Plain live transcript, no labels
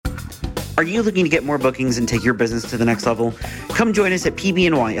Are you looking to get more bookings and take your business to the next level? Come join us at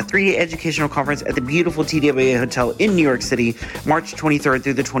PBNY, a 3-day educational conference at the beautiful TWA Hotel in New York City, March 23rd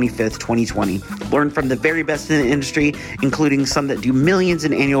through the 25th, 2020. Learn from the very best in the industry, including some that do millions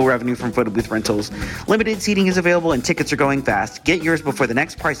in annual revenue from photo booth rentals. Limited seating is available and tickets are going fast. Get yours before the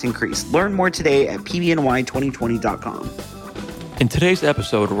next price increase. Learn more today at pbny2020.com. In today's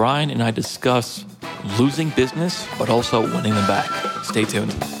episode, Ryan and I discuss losing business, but also winning them back. Stay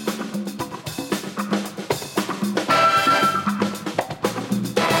tuned.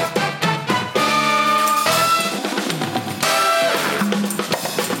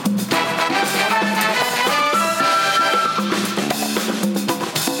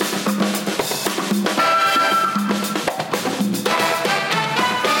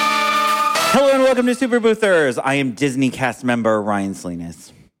 Hello and welcome to Super Boothers. I am Disney cast member Ryan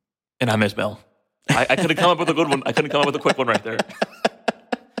Salinas. And I'm Ismail. I couldn't come up with a good one. I couldn't come up with a quick one right there.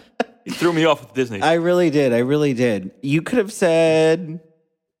 You threw me off with Disney. I really did. You could have said...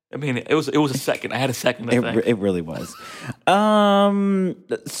 I mean, it was a second. I had a second, I think. It really was.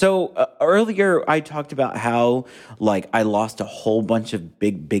 Earlier I talked about how, I lost a whole bunch of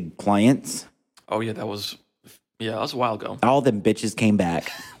big clients. Oh, yeah, that was a while ago. All them bitches came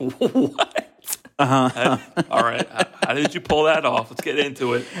back. What? Uh-huh. All right. How did you pull that off? Let's get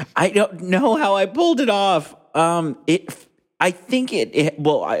into it. I don't know how I pulled it off. I think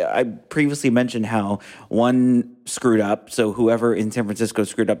I previously mentioned how one screwed up. So whoever in San Francisco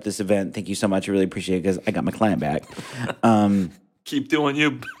screwed up this event, thank you so much. I really appreciate it because I got my client back. Keep doing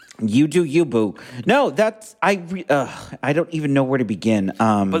you. You do you, boo. No, I don't even know where to begin.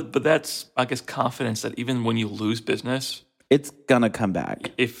 But that's, I guess, confidence that even when you lose business, it's gonna come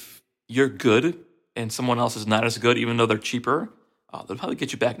back. If you're good and someone else is not as good, even though they're cheaper, they'll probably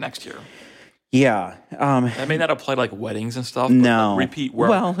get you back next year. Yeah. That may not apply to weddings and stuff. But no. Repeat work.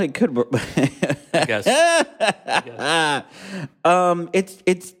 Well, it could. I guess.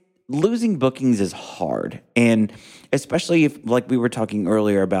 It's losing bookings is hard. And especially if, like we were talking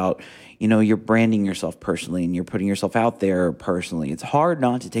earlier about, you're branding yourself personally and you're putting yourself out there personally. It's hard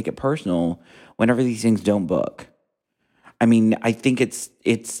not to take it personal whenever these things don't book. I mean, I think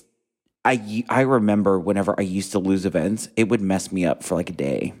I remember whenever I used to lose events, it would mess me up for a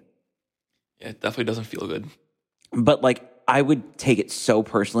day. Yeah, it definitely doesn't feel good. But I would take it so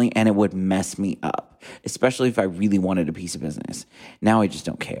personally and it would mess me up, especially if I really wanted a piece of business. Now I just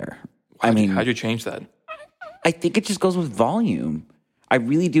don't care. How'd you change that? I think it just goes with volume. I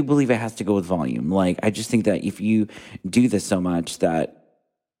really do believe it has to go with volume. I just think that if you do this so much that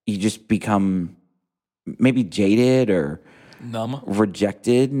you just become maybe jaded or numb,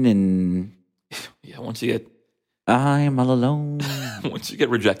 rejected, and yeah, once you get I'm all alone. Once you get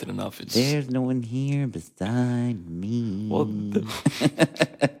rejected enough, there's no one here beside me. Well,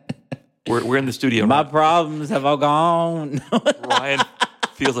 we're in the studio. My problems have all gone. Ryan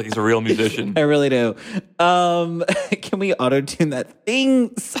feels like he's a real musician. I really do. Can we auto-tune that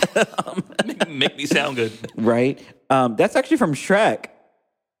thing? Make me sound good. Right? That's actually from Shrek.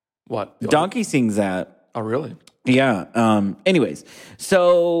 What? Donkey sings that. Oh, really? Yeah. Anyways,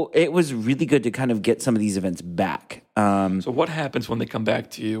 so it was really good to kind of get some of these events back. So what happens when they come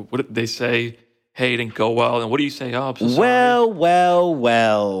back to you? What did they say? Hey, it didn't go well. And what do you say? Oh, I'm so sorry.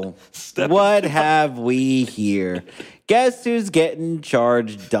 Well. What have we here? Guess who's getting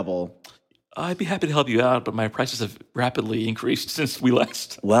charged double? I'd be happy to help you out, but my prices have rapidly increased since we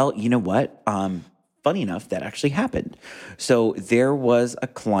last. Well, you know what? Funny enough, that actually happened. So there was a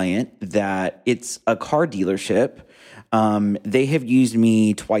client that it's a car dealership. They have used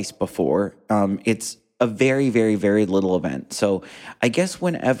me twice before. It's a very, very, very little event. So I guess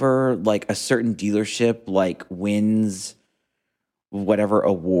whenever a certain dealership wins whatever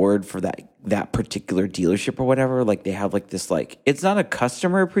award for that particular dealership or whatever, they have this it's not a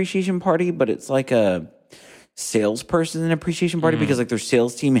customer appreciation party, but it's a salesperson appreciation party because their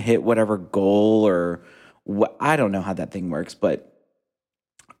sales team hit whatever goal or I don't know how that thing works, but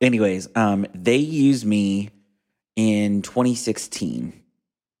anyways, they used me in 2016.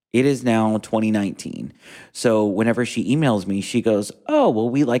 It is now 2019. So whenever she emails me, she goes, "Oh, well,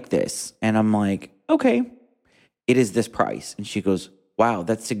 we like this." And I'm like, "Okay, it is this price." And she goes, "Wow,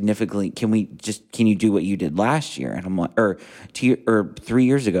 that's significantly. Can you do what you did last year?" And I'm like, or 3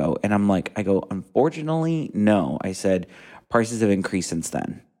 years ago. And I'm like, "Unfortunately, no." I said, "Prices have increased since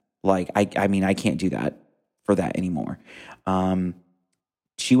then. I can't do that for that anymore."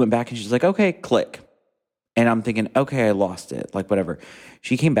 She went back and she's like, "Okay, click." And I'm thinking, okay, I lost it. Whatever.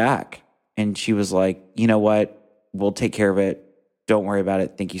 She came back and she was like, "You know what? We'll take care of it. Don't worry about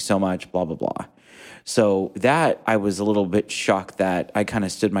it. Thank you so much, blah, blah, blah." So that I was a little bit shocked that I kind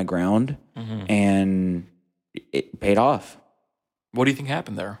of stood my ground and it paid off. What do you think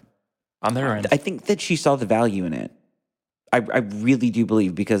happened there on their end? I think that she saw the value in it. I really do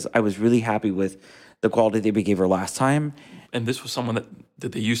believe, because I was really happy with the quality that we gave her last time. And this was someone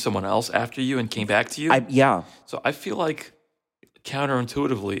did they use someone else after you and came back to you? Yeah. So I feel like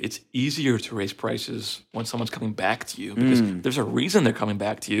counterintuitively, it's easier to raise prices when someone's coming back to you because there's a reason they're coming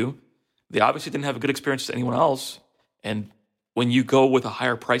back to you. They obviously didn't have a good experience with anyone else. And when you go with a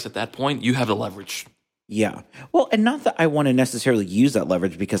higher price at that point, you have the leverage. Yeah. Well, and not that I want to necessarily use that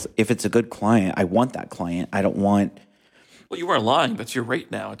leverage, because if it's a good client, I want that client. I don't want... Well, you weren't lying. That's your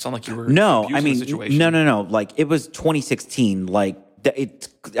rate now. It's not like you were the situation. No. Like, it was 2016. Like,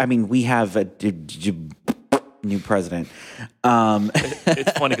 we have a new president.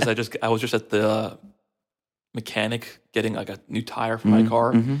 It's funny because I was just at the mechanic getting like a new tire for my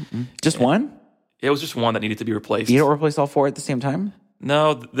car. Just one? It was just one that needed to be replaced. You don't replace all four at the same time?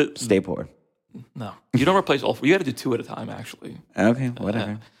 No. Stay poor. No. You don't replace all four. You got to do two at a time, actually. Okay,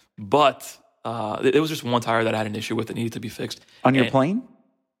 whatever. But it was just one tire that I had an issue with that needed to be fixed. On your plane?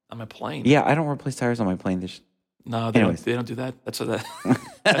 On my plane? Yeah, I don't replace tires on my plane. No, they don't do that. That's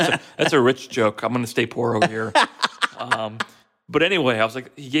a rich joke. I'm going to stay poor over here. But anyway, I was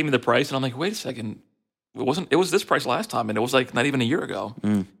like, he gave me the price, and I'm like, wait a second. It was this price last time, and it was like not even a year ago.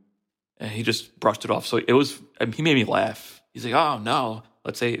 And he just brushed it off. So he made me laugh. He's like, oh no,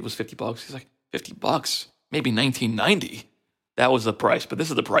 let's say it was $50. He's like, $50, maybe 1990. That was the price, but this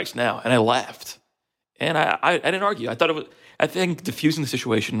is the price now. And I laughed. And I didn't argue. I think diffusing the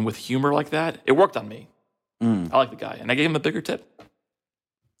situation with humor like that, it worked on me. I like the guy, and I gave him a bigger tip.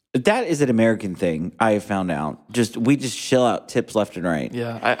 That is an American thing, I have found out. We just shell out tips left and right.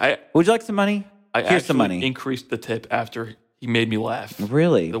 Yeah. Would you like some money? Here's some money. Increased the tip after he made me laugh.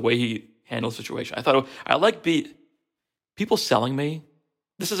 Really? The way he handled the situation. I like people selling me.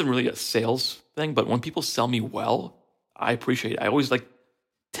 This isn't really a sales thing, but when people sell me well, I appreciate it. I always like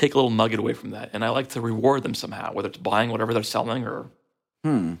take a little nugget away from that, and I like to reward them somehow, whether it's buying whatever they're selling or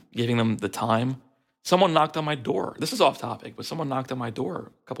giving them the time. Someone knocked on my door. This is off topic, but someone knocked on my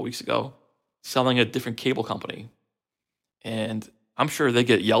door a couple weeks ago selling a different cable company. And I'm sure they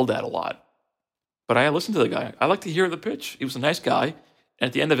get yelled at a lot. But I listened to the guy. I like to hear the pitch. He was a nice guy. And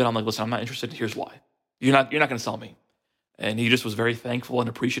at the end of it, I'm like, listen, I'm not interested. Here's why. You're not going to sell me. And he just was very thankful and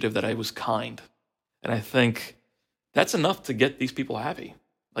appreciative that I was kind. And I think that's enough to get these people happy.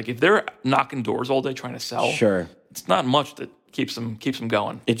 Like if they're knocking doors all day trying to sell, sure, it's not much that keeps them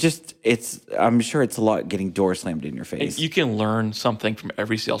going. I'm sure it's a lot getting doors slammed in your face. And you can learn something from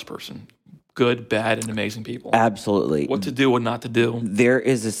every salesperson. Good, bad, and amazing people. Absolutely. What to do, what not to do. There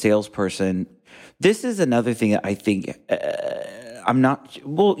is a salesperson. This is another thing that I think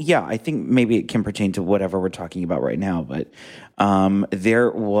I think maybe it can pertain to whatever we're talking about right now, but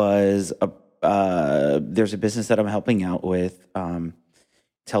there's a business that I'm helping out with,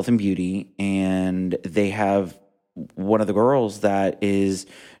 it's health and beauty, and they have one of the girls that is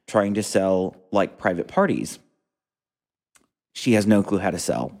trying to sell like private parties. She has no clue how to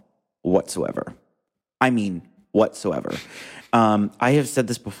sell whatsoever. I mean, whatsoever. I have said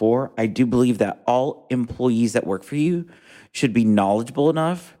this before. I do believe that all employees that work for you should be knowledgeable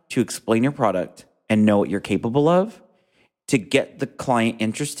enough to explain your product and know what you're capable of to get the client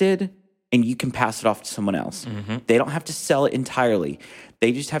interested, and you can pass it off to someone else. Mm-hmm. They don't have to sell it entirely.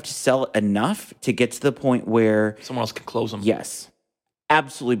 They just have to sell it enough to get to the point where someone else can close them. Yes.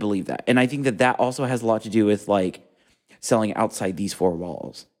 Absolutely believe that. And I think that also has a lot to do with like selling outside these four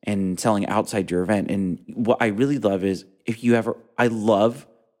walls and selling outside your event. And what I really love is I love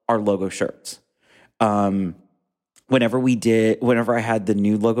our logo shirts. Whenever I had the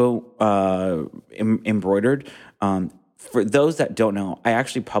new logo embroidered, for those that don't know, I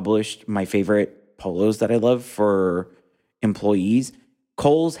actually published my favorite polos that I love for employees.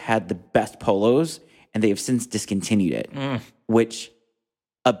 Kohl's had the best polos, and they have since discontinued it, which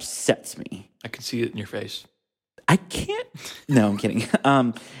upsets me. I can see it in your face. I can't. No, I'm kidding.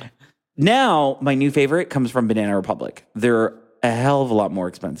 Now, my new favorite comes from Banana Republic. They're a hell of a lot more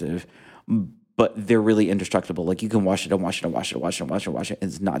expensive, but they're really indestructible. Like you can wash it and wash it and wash it and wash it and wash it and wash it.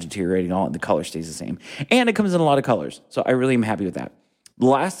 It's not deteriorating at all, and the color stays the same. And it comes in a lot of colors. So I really am happy with that.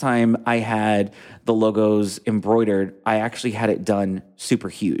 Last time I had the logos embroidered, I actually had it done super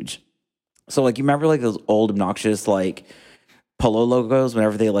huge. So like you remember like those old obnoxious like polo logos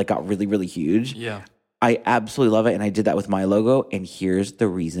whenever they like got really, really huge? Yeah. I absolutely love it, and I did that with my logo, and here's the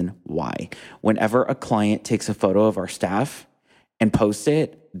reason why. Whenever a client takes a photo of our staff and posts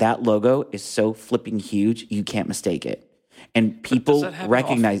it, that logo is so flipping huge, you can't mistake it. And people that happen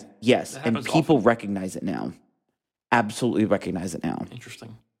recognize, often? yes, That and happens people often. recognize it now. Absolutely recognize it now.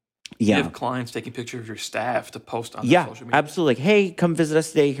 Interesting. Yeah. You have clients taking pictures of your staff to post on their Yeah, social media. absolutely. Like, hey, come visit us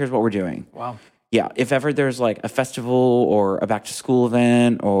today. Here's what we're doing. Wow. Yeah, if ever there's like a festival or a back to school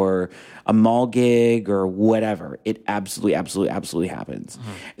event or a mall gig or whatever, it absolutely, absolutely, absolutely happens.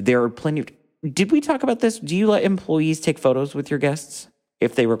 There are plenty of. Did we talk about this? Do you let employees take photos with your guests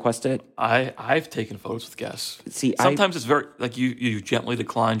if they request it? I've taken photos with guests. See, Sometimes it's very like you gently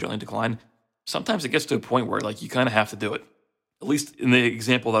decline. Sometimes it gets to a point where like you kind of have to do it. At least in the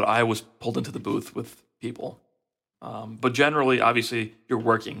example that I was pulled into the booth with people. But generally, obviously, you're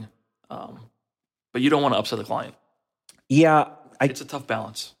working, but you don't want to upset the client. yeah, It's a tough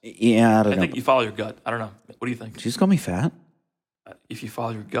balance. yeah, I don't I know. think you follow your gut. I don't know. What do you think? Did you just call me fat? If you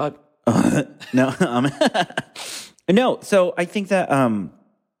follow your gut, No, no. So I think that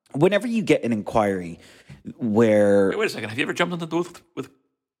whenever you get an inquiry where wait a second. Have you ever jumped in the booth with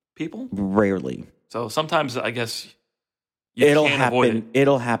people? rarely. So sometimes I guess you It'll can't avoid happen. it.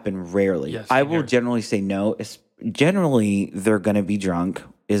 It'll happen rarely. Yes, I same will here. generally say no. Generally, they're going to be drunk.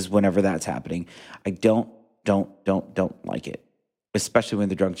 Is whenever that's happening. I don't like it, especially when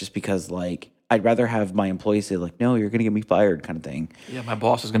they're drunk. Just because, like, I'd rather have my employees say, like, "No, you're going to get me fired," kind of thing. Yeah, my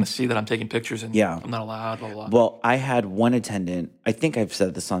boss is going to see that I'm taking pictures and Yeah. I'm not allowed. Blah, blah, blah. Well, I had one attendant. I think I've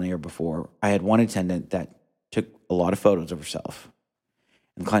said this on air before. I had one attendant that took a lot of photos of herself,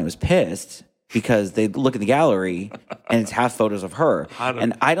 and the client was pissed because they look at the gallery and it's half photos of her,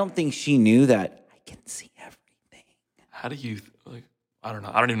 and I don't think she knew that I can see everything. How do you like? I don't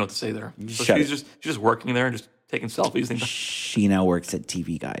know. I don't even know what to say there. So shut she's just working there and just taking selfies. And She now works at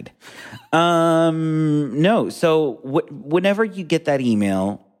TV Guide. No. So whenever you get that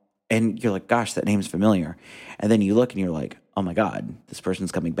email and you're like, gosh, that name's familiar. And then you look and you're like, oh my God, this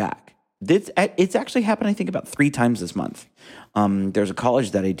person's coming back. It's actually happened, I think, about 3 times this month. There's a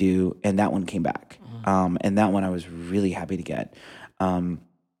college that I do, and that one came back. And that one I was really happy to get.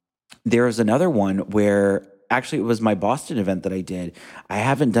 There was another one where actually it was my Boston event that I did. I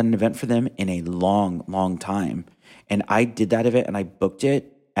haven't done an event for them in a long, long time. And I did that event and I booked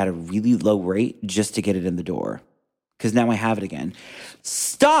it at a really low rate just to get it in the door. Because now I have it again.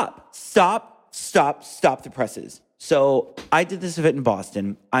 Stop the presses. So I did this event in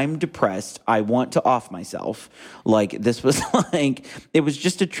Boston. I'm depressed. I want to off myself. Like, this was like, it was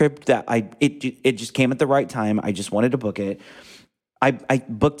just a trip that it just came at the right time. I just wanted to book it. I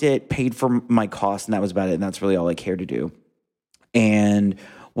booked it, paid for my costs, and that was about it. And that's really all I care to do. And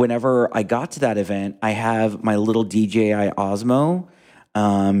whenever I got to that event, I have my little DJI Osmo.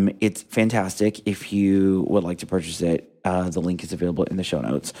 It's fantastic. If you would like to purchase it, the link is available in the show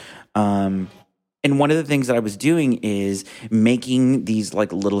notes. And one of the things that I was doing is making these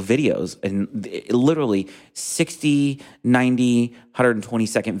like little videos, and literally 60, 90,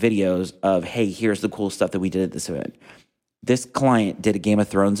 120-second videos of, hey, here's the cool stuff that we did at this event. This client did a Game of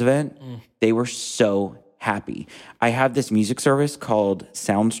Thrones event. They were so happy. I have this music service called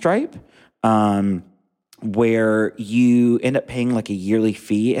Soundstripe, where you end up paying like a yearly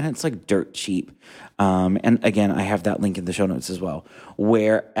fee, and it's like dirt cheap. And again, I have that link in the show notes as well.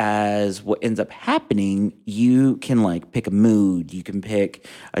 Whereas what ends up happening, you can like pick a mood, you can pick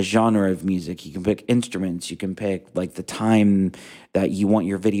a genre of music, you can pick instruments, you can pick like the time that you want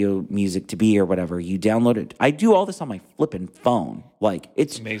your video music to be or whatever. You download it. I do all this on my flipping phone. Like,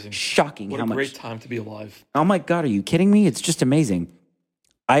 it's amazing. shocking What how a much. great time to be alive. Oh my God, are you kidding me? It's just amazing.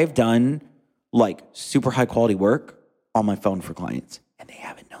 I've done like super high quality work on my phone for clients, and they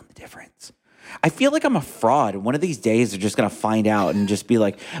haven't known the difference. I feel like I'm a fraud. One of these days, they're just going to find out and just be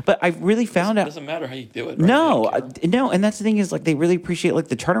like, but I really found It out. doesn't matter how you do it. Right? No, They don't care. no. And that's the thing is like, they really appreciate like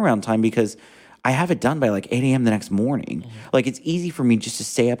the turnaround time because I have it done by like 8 a.m. the next morning. Like, it's easy for me just to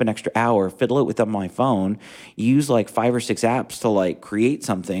stay up an extra hour, fiddle it with on my phone, use like 5 or 6 apps to like create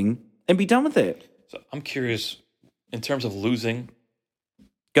something and be done with it. So I'm curious, in terms of losing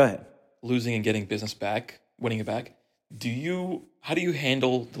Go ahead. and getting business back, winning it back, how do you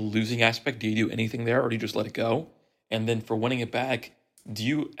handle the losing aspect? Do you do anything there, or do you just let it go? And then for winning it back, do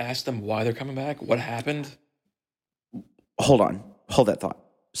you ask them why they're coming back? What happened? Hold on. Hold that thought.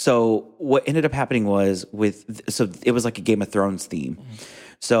 So what ended up happening was so it was like a Game of Thrones theme.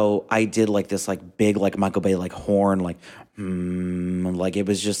 So I did like this like big like Michael Bay like horn like like it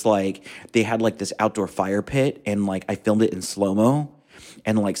was just like they had like this outdoor fire pit, and like I filmed it in slow-mo.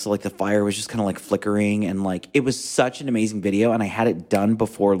 And like, so like the fire was just kind of like flickering, and like, it was such an amazing video. And I had it done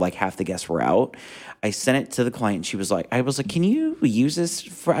before like half the guests were out. I sent it to the client, and I was like, can you use this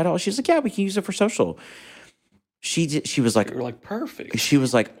for at all? She's like, yeah, we can use it for social. She was like, You're like, perfect. she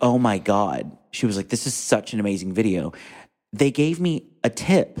was like, oh my God. She was like, this is such an amazing video. they gave me a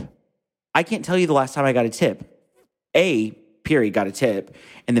tip. I can't tell you the last time I got a tip. A, period, got a tip,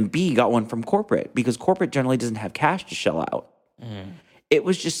 and then B, got one from corporate, because corporate generally doesn't have cash to shell out. It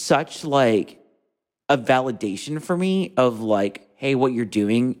was just such like a validation for me of like, hey, what you're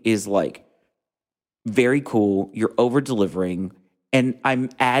doing is like very cool. You're over delivering, and I'm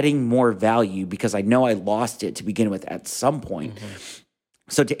adding more value because I know I lost it to begin with at some point.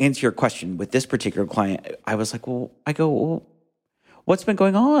 So to answer your question with this particular client, I was like, well, what's been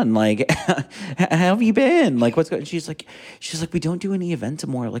going on? Like, how have you been? Like, what's going on? She's like, we don't do any events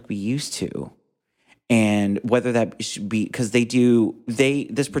anymore like we used to. And whether that should be, because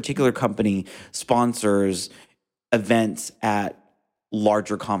this particular company sponsors events at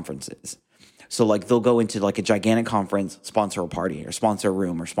larger conferences. So like they'll go into like a gigantic conference, sponsor a party or sponsor a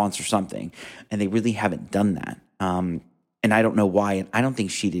room or sponsor something. And they really haven't done that. And I don't know why. And I don't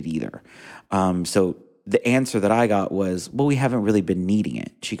think she did either. So the answer that I got was, well, we haven't really been needing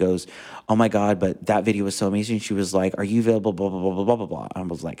it. She goes, oh my God, but that video was so amazing. She was like, are you available? Blah, blah, blah, blah, blah, blah, blah. I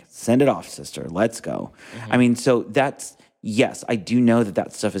was like, send it off, sister. Let's go. I mean, so yes, I do know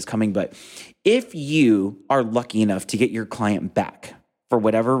that stuff is coming. But if you are lucky enough to get your client back for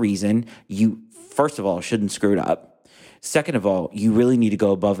whatever reason, you, first of all, shouldn't screw it up. Second of all, you really need to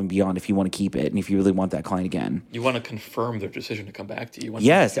go above and beyond if you want to keep it and if you really want that client again. You want to confirm their decision to come back to you.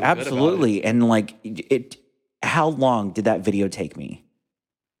 Yes, absolutely. And like how long did that video take me?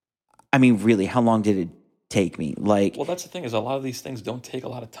 I mean, really, how long did it take me? Like, well, that's the thing, is a lot of these things don't take a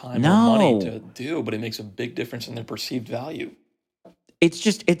lot of time No. or money to do, but it makes a big difference in their perceived value.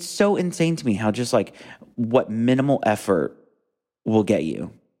 it's so insane to me how just like what minimal effort will get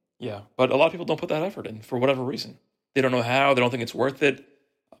you. Yeah, but a lot of people don't put that effort in for whatever reason. They don't know how, they don't think it's worth it,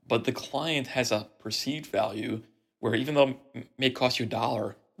 but the client has a perceived value where even though it may cost you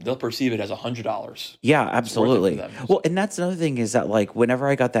 $1, they'll perceive it as $100. Yeah, absolutely. It's worth it for them. Well, and that's another thing is that like whenever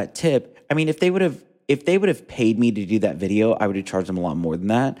I got that tip, I mean, if they would have paid me to do that video, I would have charged them a lot more than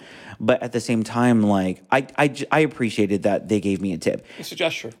that. But at the same time, like I appreciated that they gave me a tip. It's a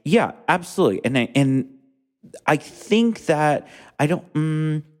gesture. Yeah, absolutely. And I think that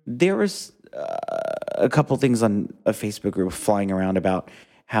there was a couple things on a Facebook group flying around about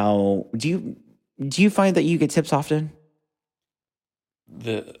how do you find that you get tips often?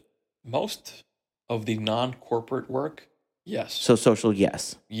 The most of the non-corporate work, yes. So social,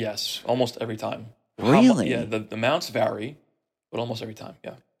 yes. Yes, almost every time. Really? Yeah, the amounts vary, but almost every time,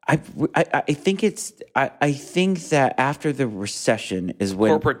 yeah. I think I think that after the recession is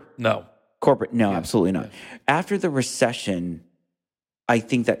when Corporate, no. no, absolutely not. After the recession, I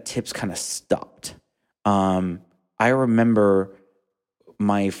think that tips kind of stopped. I remember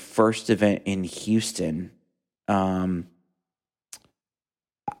my first event in Houston. I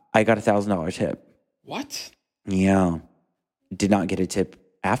got $1,000 tip. What? Yeah, did not get a tip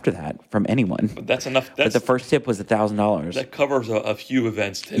after that from anyone. But that's enough. But the first tip was $1,000. That covers a few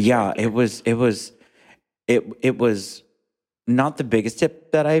events. Tips Yeah, right there. it was not the biggest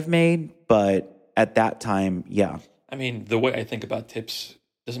tip that I've made, but at that time, yeah. I mean, the way I think about tips,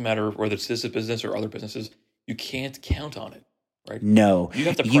 doesn't matter whether it's this business or other businesses, you can't count on it, right? No. You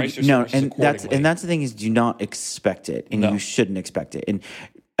have to price your services accordingly. And that's the thing is, do not expect it, and No. you shouldn't expect it. And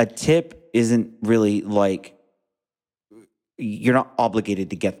a tip isn't really like, you're not obligated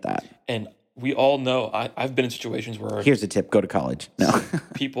to get that. And we all know, I've been in situations where Here's a tip: go to college. No.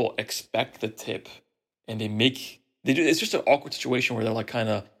 people expect the tip, and they do. It's just an awkward situation where they're like kind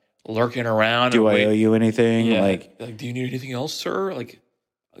of lurking around. Do and I owe you anything? Yeah, Like, do you need anything else, sir? Like,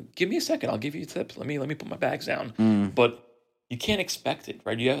 give me a second. I'll give you a tip. Let me put my bags down. But you can't expect it,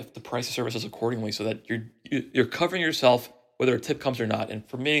 right? You have to price the services accordingly so that you're covering yourself whether a tip comes or not. And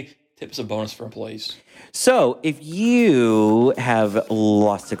for me, tip is a bonus for employees. so if you have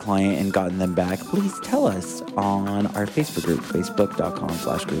lost a client and gotten them back, please tell us on our Facebook group,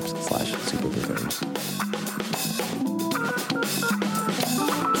 facebook.com/groups/supervisors.